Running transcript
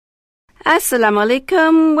Assalamu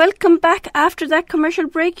alaikum. Welcome back after that commercial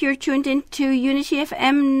break. You're tuned into Unity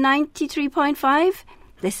FM 93.5.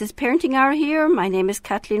 This is Parenting Hour here. My name is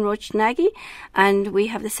Kathleen Roach-Nagy, and we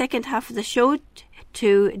have the second half of the show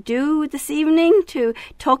to do this evening to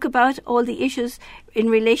talk about all the issues in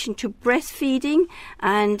relation to breastfeeding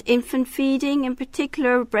and infant feeding, in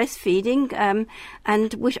particular breastfeeding,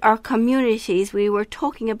 and with our communities. We were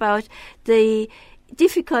talking about the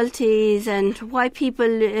difficulties and why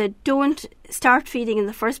people don't start feeding in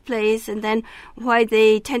the first place, and then why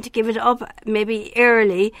they tend to give it up maybe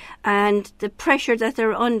early, and the pressure that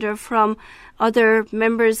they're under from other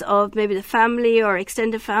members of maybe the family or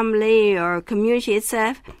extended family or community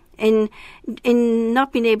itself in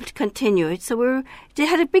not being able to continue it. So they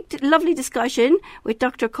had a big, lovely discussion with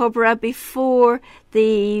Dr. Kubra before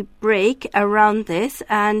the break around this,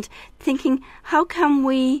 and thinking, how can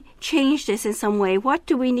we change this in some way? What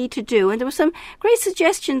do we need to do? And there were some great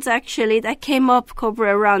suggestions actually that came up,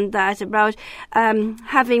 Kubra, around that, about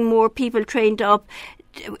having more people trained up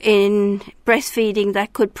in breastfeeding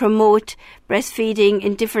that could promote breastfeeding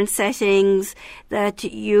in different settings, that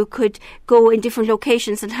you could go in different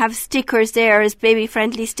locations and have stickers there as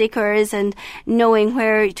baby-friendly stickers, and knowing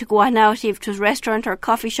where to go on out, if it was a restaurant or a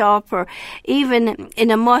coffee shop, or even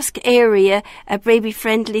in a mosque area, a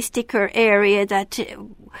baby-friendly sticker area that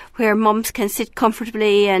where mums can sit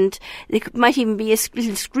comfortably, and there might even be a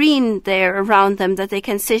little screen there around them that they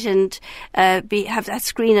can sit and have that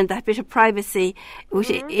screen and that bit of privacy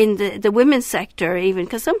in the women's sector, even,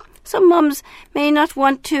 because some mums may not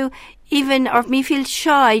want to even, or may feel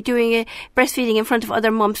shy doing breastfeeding in front of other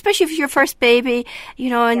mums, especially if it's your first baby,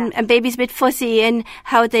 and baby's a bit fussy and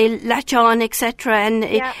how they latch on, etc. And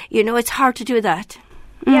it's hard to do that.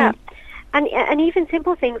 Yeah, and even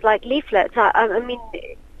simple things like leaflets. I mean,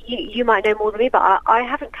 you might know more than me, but I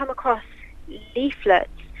haven't come across leaflets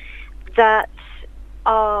that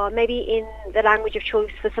are maybe in the language of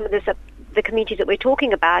choice for some of the communities that we're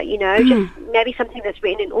talking about. Just maybe something that's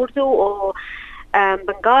written in Urdu or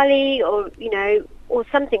Bengali, or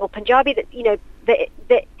something, or Punjabi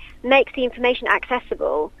that makes the information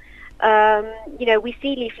accessible. We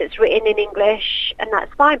see leaflets written in English, and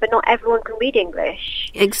that's fine, but not everyone can read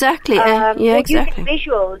English. Exactly. Exactly. Using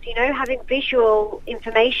visuals, having visual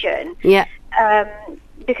information. Yeah.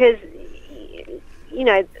 Because,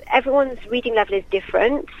 everyone's reading level is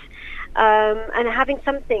different. And having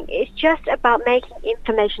something, it's just about making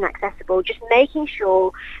information accessible, just making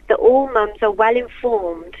sure that all mums are well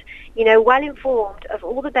informed of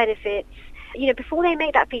all the benefits, before they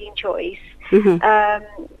make that feeding choice.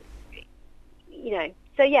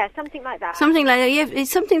 So yeah, something like that. Something like that, yeah.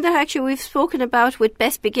 It's something that actually we've spoken about with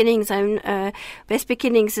Best Beginnings. Best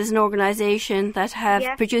Beginnings is an organisation that have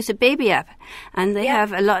produced a baby app, and they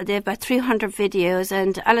have they have about 300 videos,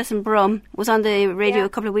 and Alison Brum was on the radio a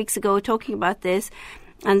couple of weeks ago talking about this.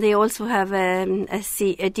 And they also have a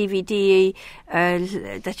DVD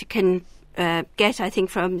that you can get, I think,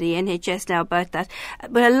 from the NHS now about that.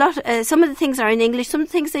 But some of the things are in English, some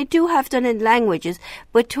things they do have done in languages,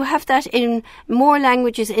 but to have that in more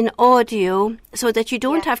languages in audio so that you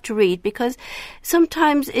don't have to read, because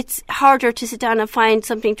sometimes it's harder to sit down and find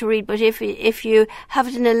something to read, but if you have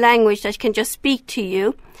it in a language that can just speak to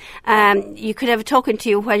you, you could have it talking to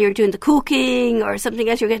you while you're doing the cooking or something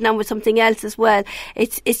else, you're getting on with something else as well.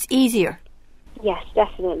 It's easier. Yes,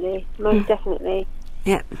 definitely. Most definitely.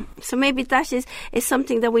 Yeah, so maybe that is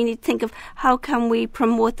something that we need to think of. How can we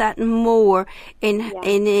promote that more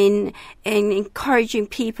in encouraging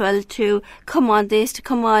people to come on this, to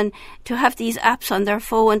have these apps on their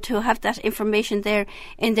phone, to have that information there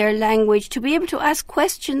in their language, to be able to ask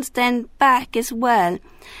questions then back as well,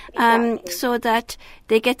 so that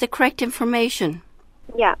they get the correct information.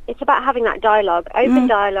 Yeah, it's about having that dialogue, open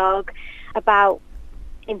dialogue about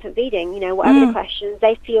infant feeding, whatever the questions,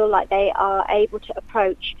 they feel like they are able to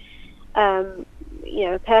approach, a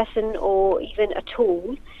person or even a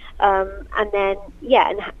tool, and then,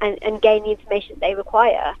 and gain the information that they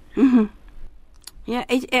require. Mm-hmm. Yeah,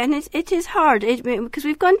 it is hard, because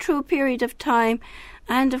we've gone through a period of time,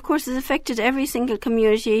 and of course it's affected every single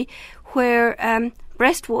community where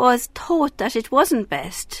breast was taught that it wasn't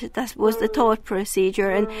best. That was the thought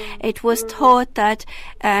procedure, and it was taught that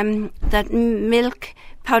milk,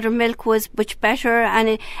 powdered milk, was much better,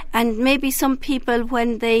 and maybe some people,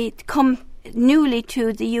 when they come newly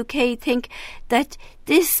to the UK, think that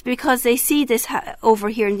this, because they see this over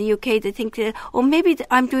here in the UK, they think that, maybe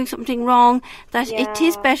I'm doing something wrong, that it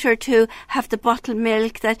is better to have the bottled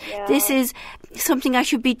milk, that this is something I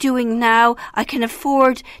should be doing now. I can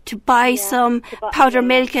afford to buy some powdered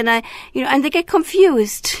milk, and and they get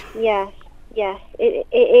confused. Yes. Yes, it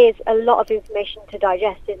is a lot of information to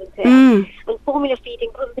digest, isn't it? And formula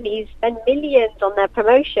feeding companies spend millions on their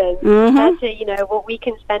promotion compared to, what we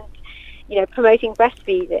can spend, promoting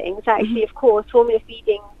breastfeeding. So actually, of course, formula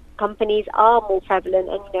feeding companies are more prevalent,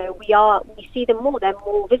 and, we see them more, they're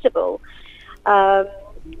more visible.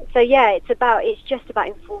 So yeah, it's just about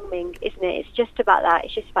informing, isn't it? It's just about that.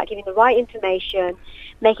 It's just about giving the right information,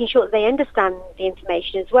 making sure that they understand the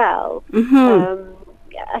information as well.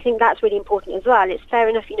 I think that's really important as well. It's fair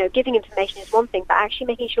enough, giving information is one thing, but actually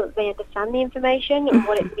making sure that they understand the information and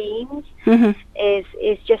what it means is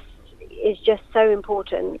just so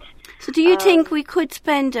important. So do you think we could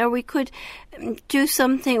do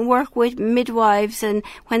something, work with midwives, and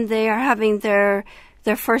when they are having their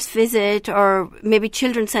first visit, or maybe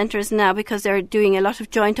children's centres now, because they're doing a lot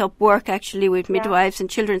of joint up work actually with midwives and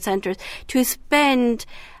children's centres, to spend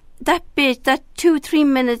that 2-3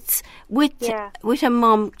 minutes with a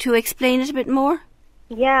mum to explain it a bit more?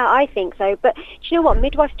 Yeah, I think so. But do you know what?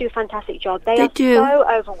 Midwives do a fantastic job. They are so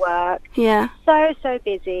overworked, so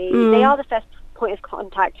busy. They are the first point of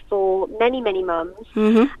contact for many, many mums.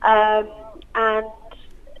 But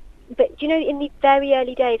in the very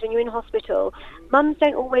early days when you're in hospital, mums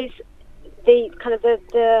don't always, the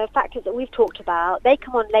factors that we've talked about, they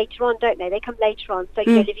come on later on, don't they? They come later on. So,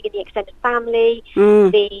 living in the extended family, all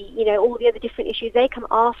the other different issues, they come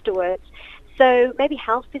afterwards. So maybe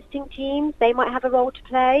health visiting teams, they might have a role to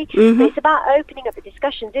play. But it's about opening up the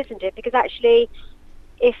discussions, isn't it? Because actually,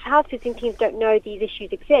 if health visiting teams don't know these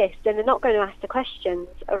issues exist, then they're not going to ask the questions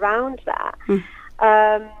around that.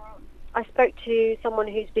 I spoke to someone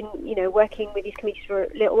who's been, working with these communities for a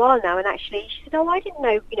little while now, and actually she said, I didn't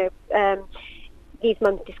know, these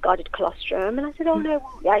mums discarded colostrum. And I said, no,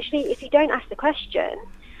 actually, if you don't ask the question,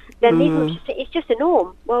 then these mums it's just a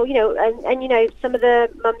norm. Well, and some of the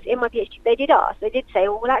mums in my PhD, they did ask, they did say,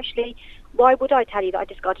 well, actually, why would I tell you that I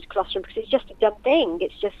discarded colostrum? Because it's just a dumb thing.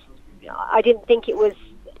 It's just, I didn't think it was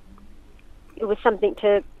something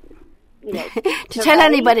to... to tell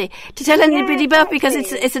anybody about, because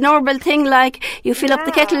it's a normal thing, like you fill up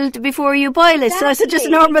the kettle before you boil it, so it's just a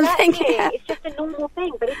normal thing. It's just a normal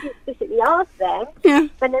thing, but if you explicitly ask them,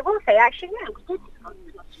 then they will say, actually, we did discuss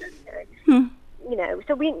colostrum.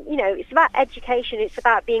 So it's about education, it's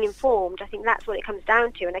about being informed. I think that's what it comes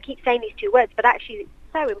down to, and I keep saying these two words, but actually it's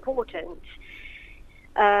so important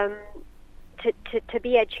to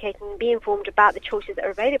be educated and be informed about the choices that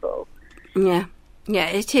are available. Yeah,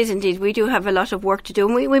 it is indeed. We do have a lot of work to do.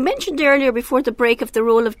 And we mentioned earlier before the break of the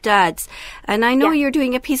role of dads. And I know you're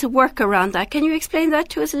doing a piece of work around that. Can you explain that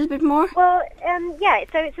to us a little bit more? Well,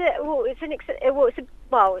 so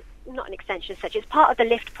not an extension as such. It's part of the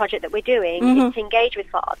LIFT project that we're doing. It's to engage with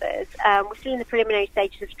fathers. We're still in the preliminary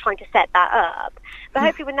stages of trying to set that up. But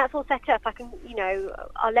hopefully when that's all set up, I can,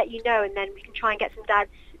 I'll let you know, and then we can try and get some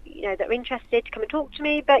dads, that are interested to come and talk to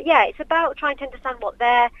me. But yeah, it's about trying to understand what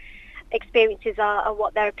their experiences are and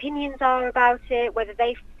what their opinions are about it, whether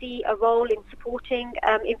they see a role in supporting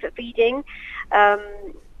infant feeding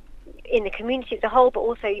in the community as a whole, but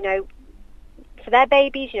also, for their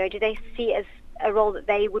babies, do they see it as a role that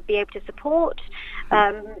they would be able to support?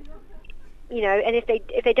 And if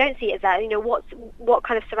they don't see it as that, what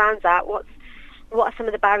kind of surrounds that? What are some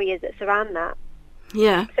of the barriers that surround that?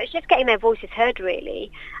 Yeah. So it's just getting their voices heard,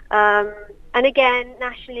 really. And again,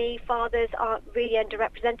 nationally, fathers are really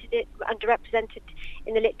underrepresented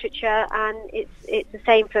in the literature, and it's the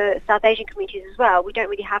same for South Asian communities as well. We don't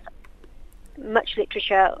really have much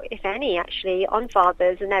literature, if any, actually, on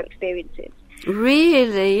fathers and their experiences.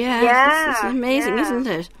 Really? Yeah. This is amazing, isn't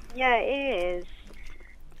it? Yeah, it is.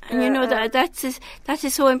 And that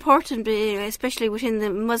is so important, especially within the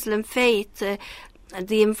Muslim faith.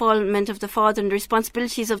 The involvement of the father and the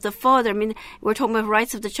responsibilities of the father. I mean, we're talking about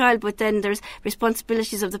rights of the child, but then there's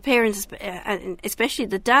responsibilities of the parents, especially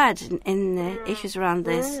the dad, in issues around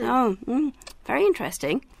this. Very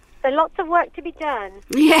interesting. So lots of work to be done.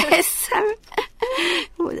 Yes,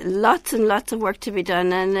 lots and lots of work to be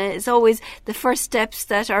done, and it's always the first steps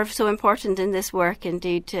that are so important in this work,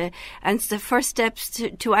 indeed. And it's the first steps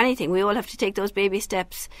to anything. We all have to take those baby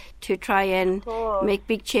steps to try and make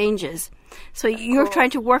big changes. So you're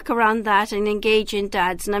trying to work around that and engage in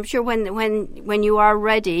dads, and I'm sure when you are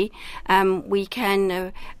ready, we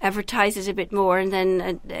can advertise it a bit more, and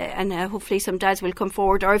then hopefully some dads will come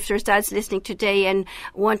forward. Or if there's dads listening today and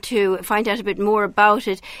want to find out a bit more about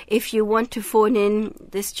it, if you want to phone in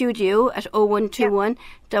the studio at 0121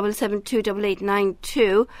 772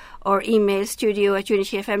 8892 or email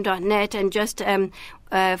studio@unityfm.net and just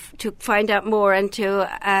to find out more and to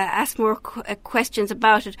ask more questions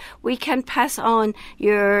about it, we can pass on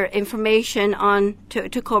your information on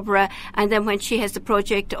to Cobra, and then when she has the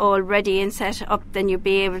project all ready and set up, then you'll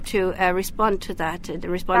be able to respond to that, to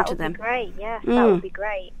them. That would be great, yes, that would be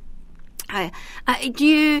great.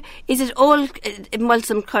 Is it all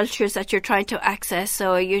Muslim cultures that you're trying to access?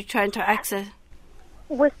 So you're trying to access?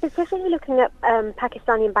 We're specifically looking at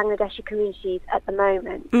Pakistani and Bangladeshi communities at the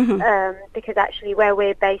moment, because actually where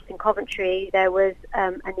we're based in Coventry, there was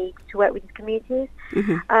a need to work with these communities.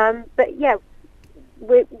 But yeah,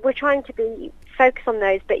 we're trying to be focused on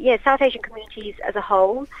those. But yeah, South Asian communities as a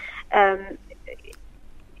whole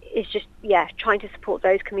is just trying to support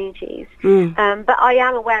those communities. But I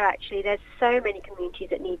am aware actually there's so many communities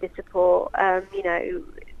that need the support.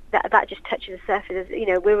 That just touches the surface.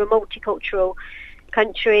 We're a multicultural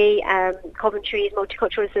country. Coventry is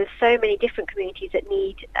multicultural, so there's so many different communities that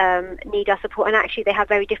need our support, and actually they have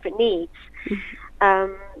very different needs.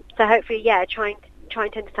 So hopefully, trying to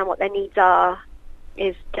understand what their needs are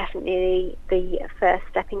is definitely the first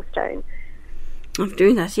stepping stone of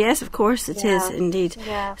doing that. Yes, of course it is indeed.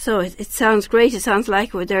 So it sounds great. It sounds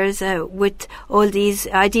like there's with all these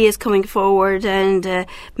ideas coming forward and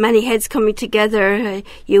many heads coming together,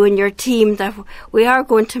 you and your team, that we are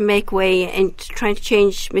going to make way in trying to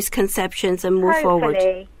change misconceptions and move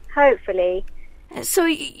forward. Hopefully. So,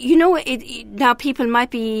 now people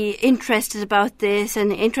might be interested about this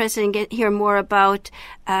and interested in hearing more about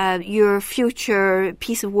your future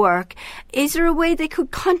piece of work. Is there a way they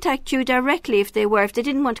could contact you directly if they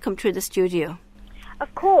didn't want to come through the studio?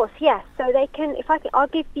 Of course, yes. So they can, I'll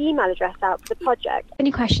give the email address out for the project.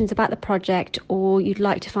 Any questions about the project or you'd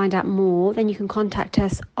like to find out more, then you can contact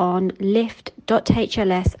us on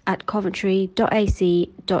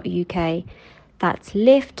lift.hls@coventry.ac.uk. That's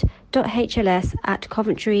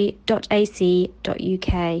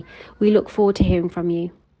lift.hls@coventry.ac.uk. We look forward to hearing from you.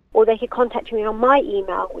 Or they could contact me on my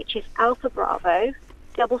email, which is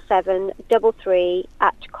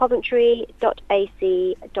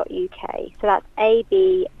alphabravo7733@coventry.ac.uk. So that's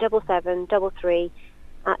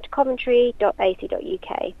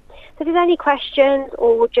AB7733@coventry.ac.uk. So if there's any questions,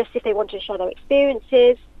 or just if they want to share their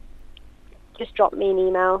experiences, just drop me an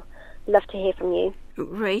email. Love to hear from you.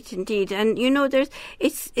 Right, indeed. And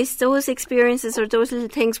it's those experiences or those little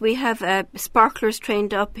things. We have sparklers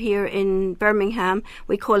trained up here in Birmingham.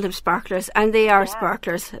 We call them sparklers, and they are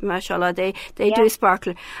sparklers, mashallah. They do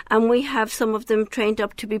sparkle. And we have some of them trained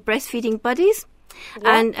up to be breastfeeding buddies.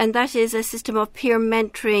 And that is a system of peer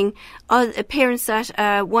mentoring parents that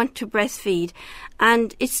want to breastfeed.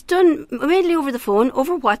 And it's done mainly over the phone,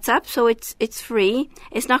 over WhatsApp, so it's free.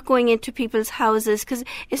 It's not going into people's houses, because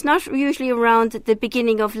it's not usually around the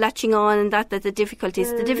beginning of latching on and that the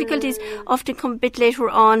difficulties. The difficulties often come a bit later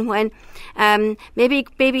on when maybe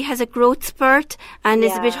baby has a growth spurt and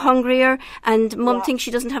is a bit hungrier, and mum thinks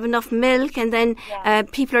she doesn't have enough milk, and then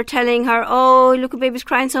people are telling her, oh, look, baby's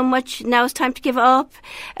crying so much, now it's time to give up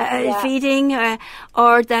feeding,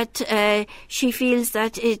 or that she feels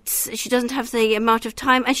that she doesn't have the amount of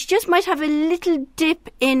time, and she just might have a little dip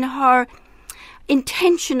in her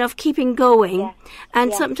intention of keeping going.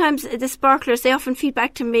 Sometimes the sparklers, they often feed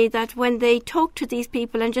back to me that when they talk to these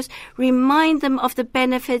people and just remind them of the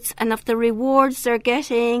benefits and of the rewards they're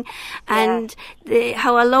getting, and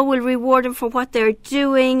how Allah will reward them for what they're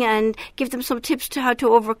doing, and give them some tips to how to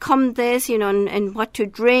overcome this, and what to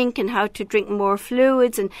drink, and how to drink more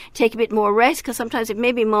fluids and take a bit more rest, because sometimes if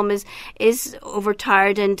maybe mum is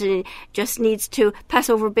overtired and just needs to pass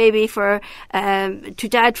over baby to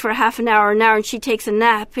dad for half an hour, and she takes a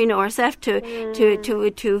nap, herself to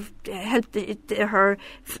help her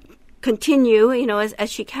continue,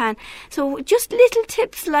 as she can. So just little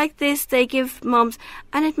tips like this they give mums,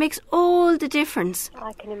 and it makes all the difference.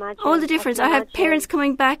 I can imagine. All the difference. I have parents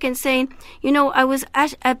coming back and saying, I was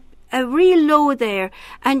at a real low there,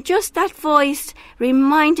 and just that voice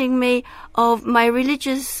reminding me of my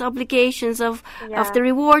religious obligations, of the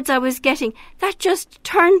rewards I was getting, that just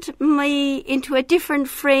turned me into a different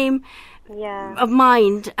frame of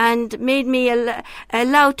mind, and made me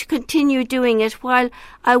allowed to continue doing it while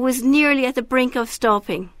I was nearly at the brink of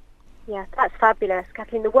stopping. Yeah, that's fabulous,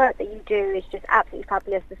 Kathleen. The work that you do is just absolutely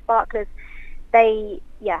fabulous. The Sparklers,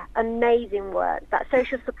 amazing work. That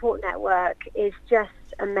social support network is just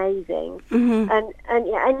amazing, and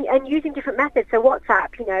using different methods. So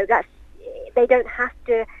WhatsApp, they don't have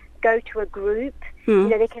to go to a group.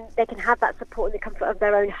 They can have that support in the comfort of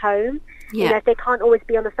their own home. If they can't always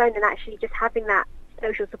be on the phone, then actually just having that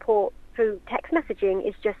social support through text messaging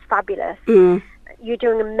is just fabulous. You're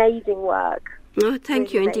doing amazing work. Oh,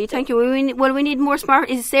 thank you indeed. Thank you. We need more smart.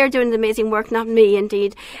 It's Sarah doing the amazing work, not me.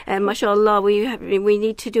 Indeed, mashallah. We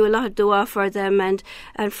need to do a lot of dua for them and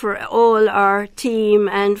for all our team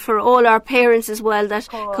and for all our parents as well that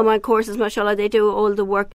come on courses. Mashallah, they do all the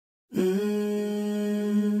work.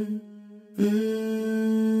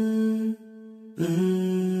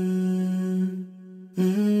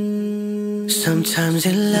 Sometimes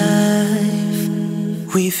in life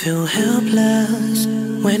we feel helpless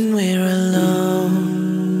when we're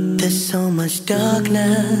alone. There's so much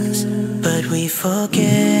darkness, but we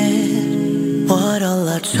forget what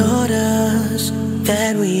Allah taught us,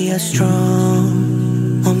 that we are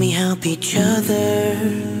strong when we help each other.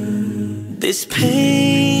 This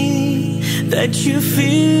pain that you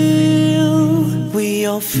feel, we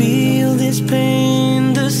all feel this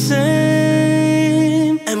pain the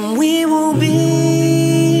same, and we will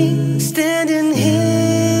be standing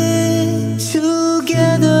here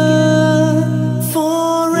together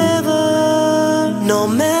forever. No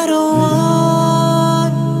matter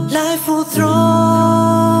what life will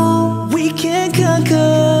throw, we can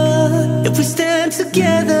conquer if we stand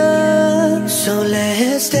together. So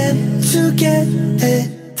let's stand together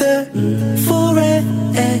forever,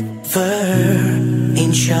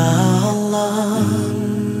 inshallah.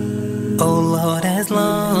 Oh Lord, as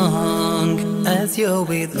long as you're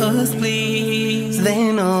with us, please,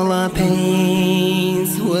 then all our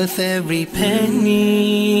pains worth every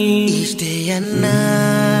penny. Each day and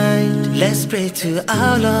night, let's pray to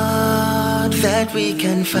our Lord that we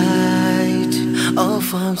can fight all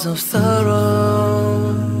forms of sorrow.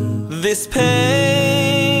 This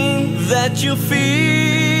pain that you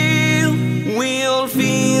feel, we all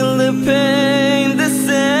feel the pain the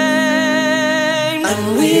same,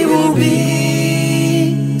 and we will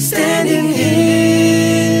be standing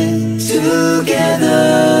here together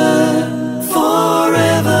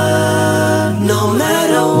forever. No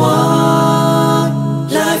matter what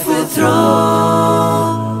life will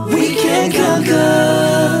throw, we can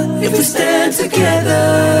conquer if we stand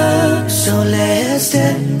together. So let's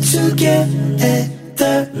stand together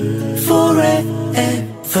forever,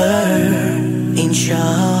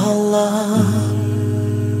 inshallah.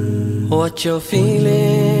 What you're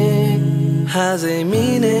feeling has a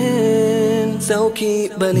meaning, so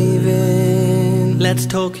keep believing. Let's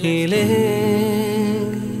talk healing.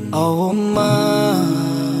 Oh Ma,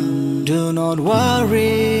 do not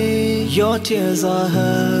worry, your tears are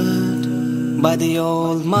heard by the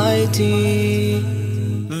Almighty.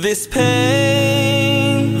 This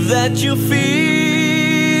pain that you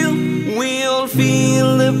feel, we all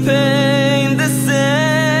feel the pain the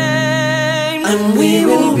same, and we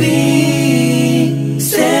will be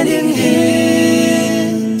standing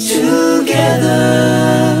here together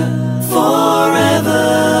forever.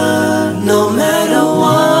 No matter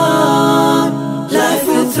what life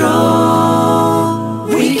will throw,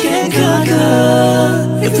 we can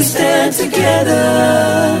conquer if we stand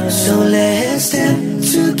together. So let's stand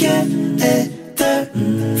together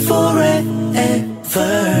forever,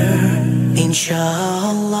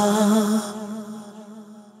 inshallah.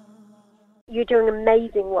 You're doing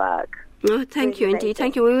amazing work. Oh, thank you indeed.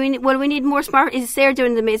 Thank you. We need more smart. It's Sarah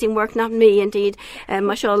doing the amazing work, not me. Indeed,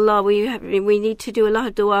 mashallah. We need to do a lot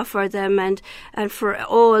of dua for them and for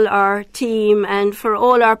all our team and for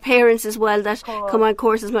all our parents as well that come on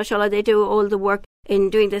courses. Mashallah, they do all the work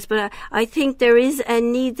in doing this. But I think there is a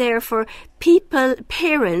need there for people,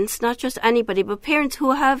 parents, not just anybody, but parents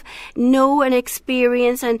who know an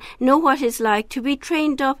experience and know what it's like to be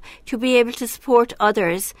trained up to be able to support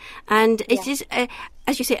others. And it is,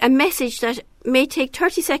 as you say, a message that may take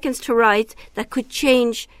 30 seconds to write that could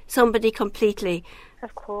change somebody completely.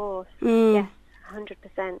 Of course. Yes,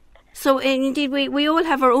 100%. So indeed, we all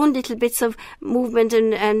have our own little bits of movement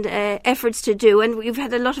and efforts to do, and we've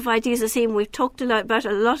had a lot of ideas the same. We've talked a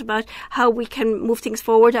lot about how we can move things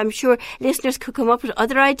forward. I'm sure listeners could come up with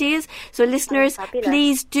other ideas. So listeners,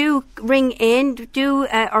 please do ring in,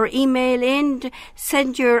 or email in,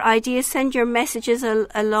 send your ideas, send your messages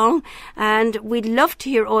along, and we'd love to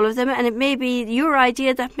hear all of them. And it may be your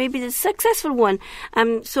idea that may be the successful one.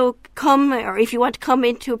 So come, or if you want to come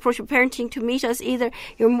into Approachable Parenting to meet us, either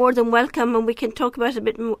you're more than welcome, and we can talk about it a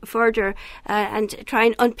bit further and try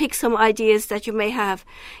and unpick some ideas that you may have.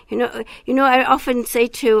 You know, I often say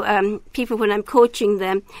to people when I'm coaching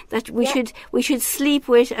them that we should sleep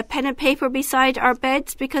with a pen and paper beside our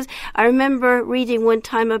beds, because I remember reading one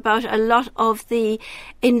time about a lot of the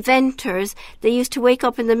inventors. They used to wake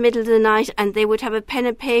up in the middle of the night and they would have a pen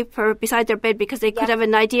and paper beside their bed because they could have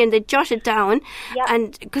an idea and they'd jot it down.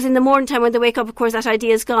 And because in the morning time when they wake up, of course, that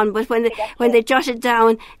idea is gone. But when they jot it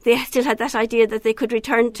down, they still had that idea that they could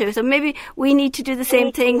return to. So maybe we need to do the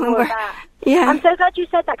same thing when we're... Yeah. I'm so glad you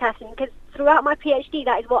said that, Kathleen, because throughout my PhD,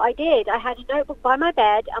 that is what I did. I had a notebook by my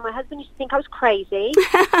bed, and my husband used to think I was crazy.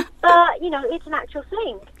 But, you know, it's an actual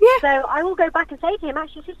thing. Yeah. So I will go back and say to him,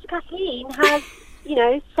 actually, Sister Kathleen has, you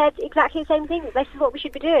know, said exactly the same thing. This is what we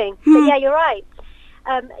should be doing. So, yeah, you're right.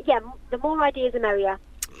 The more ideas, the merrier.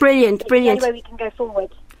 Brilliant. It's the only way we can go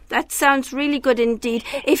forward. That sounds really good indeed.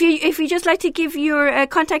 If you just like to give your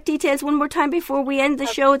contact details one more time before we end the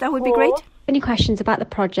show, that would be great. Any questions about the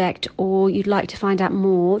project or you'd like to find out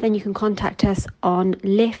more, then you can contact us on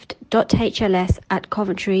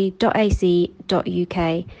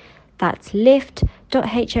lift.hls@coventry.ac.uk. That's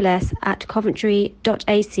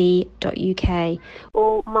lift.hls@coventry.ac.uk.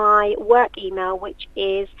 Or my work email, which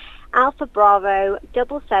is Alpha Bravo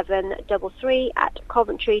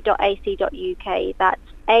 7733@coventry.ac.uk. That's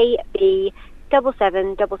AB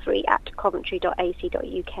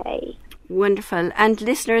 7733@coventry.ac.uk. Wonderful. And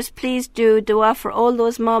listeners, please do dua for all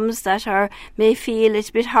those mums that may feel it's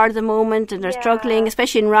a bit hard at the moment and are struggling,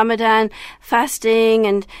 especially in Ramadan, fasting,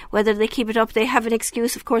 and whether they keep it up. They have an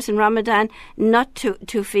excuse, of course, in Ramadan not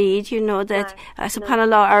to feed. You know that,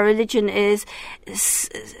 subhanAllah, our religion is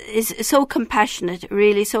so compassionate,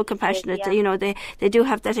 really so compassionate. You know, they do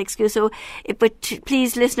have that excuse. So, but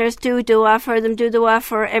please, listeners, do dua for them. Do dua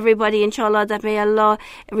for everybody, inshallah, that may Allah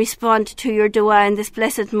respond to your dua in this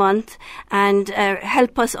blessed month. And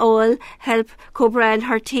help us all, help Cobra and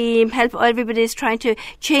her team, help everybody is trying to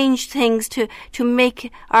change things to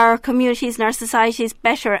make our communities and our societies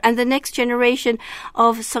better, and the next generation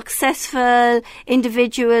of successful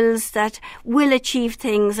individuals that will achieve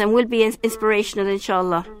things and will be inspirational,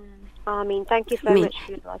 inshallah. Ameen. Thank you so much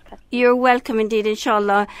for your advice, Kathy. You're welcome indeed,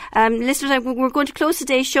 inshallah. Listeners, we're going to close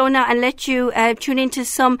today's show now and let you tune into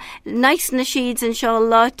some nice nasheeds,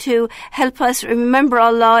 inshallah, to help us remember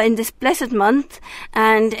Allah in this blessed month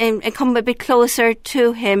and come a bit closer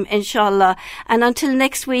to Him, inshallah. And until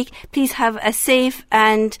next week, please have a safe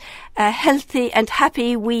and healthy and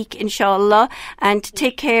happy week, inshallah, and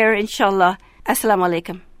take care, inshallah. Assalamu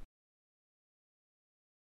alaikum.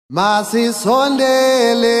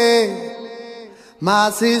 Masisondele,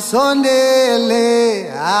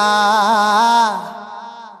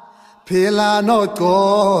 Pila no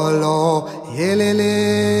kolo,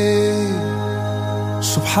 yelele.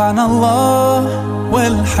 Subhanallah,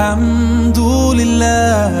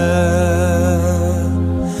 walhamdulillah,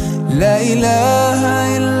 la ilaha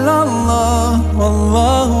illallah,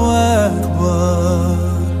 wallahu akbar.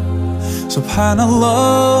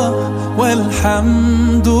 Subhanallah,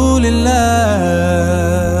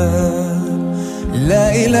 walhamdulillah, La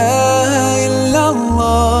ilaha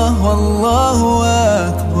illallah, wallahu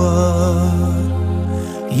akbar.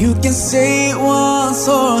 You can say it once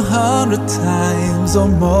or 100 times or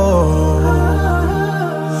more.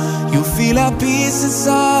 You feel a peace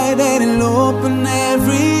inside and it'll open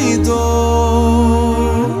every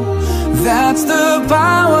door. That's the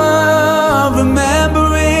power of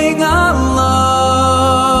remembering Allah.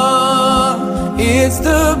 It's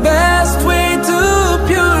the best way to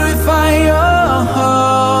purify your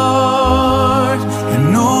heart, and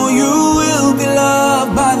know you will be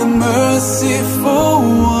loved by the merciful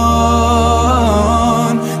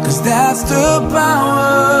one, 'cause that's the power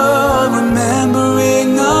of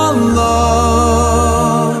remembering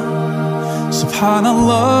Allah.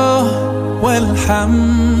 Subhanallah,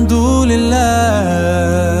 walhamdulillah,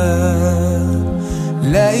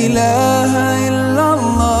 la ilaha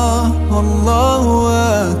illallah, wallahu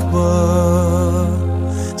akbar.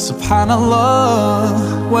 Subhanallah,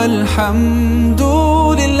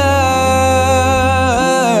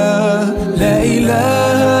 walhamdulillah, la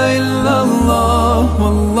ilaha illallah,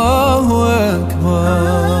 wallahu akbar.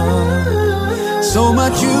 So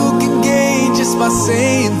much you can gain just by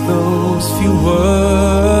saying those few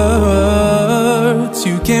words.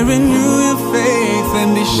 You can renew your faith and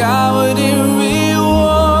be showered in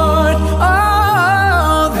reward.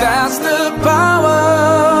 Oh, that's the power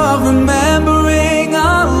of remembering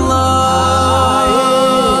Allah.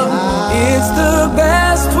 It's the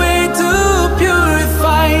best way to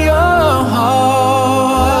purify your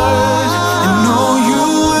heart, and know you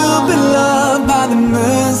will be loved by the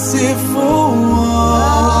merciful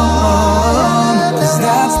one, 'cause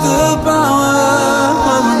that's the power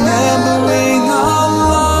of remembering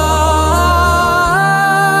Allah.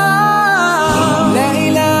 La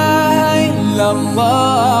ilaha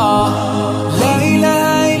illallah, la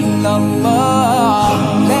ilaha illallah,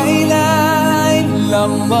 la ilaha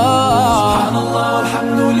illallah. Subhanallah,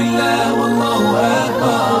 alhamdulillah, wallahu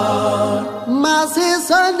akbar.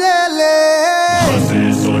 Masisondele,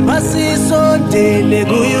 Masisondele,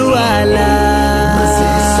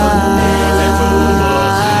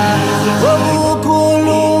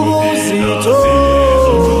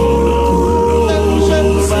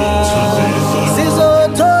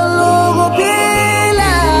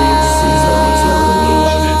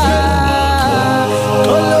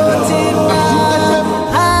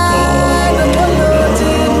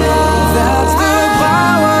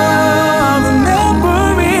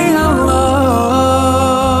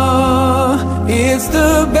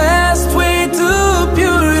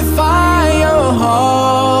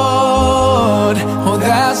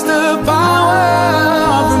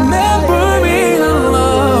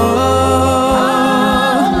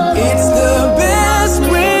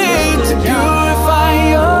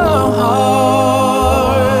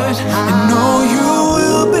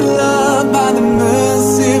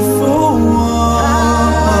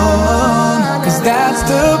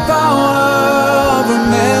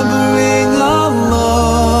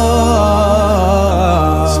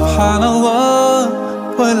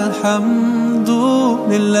 الحمد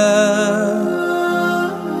لله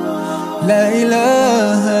لا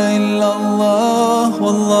إله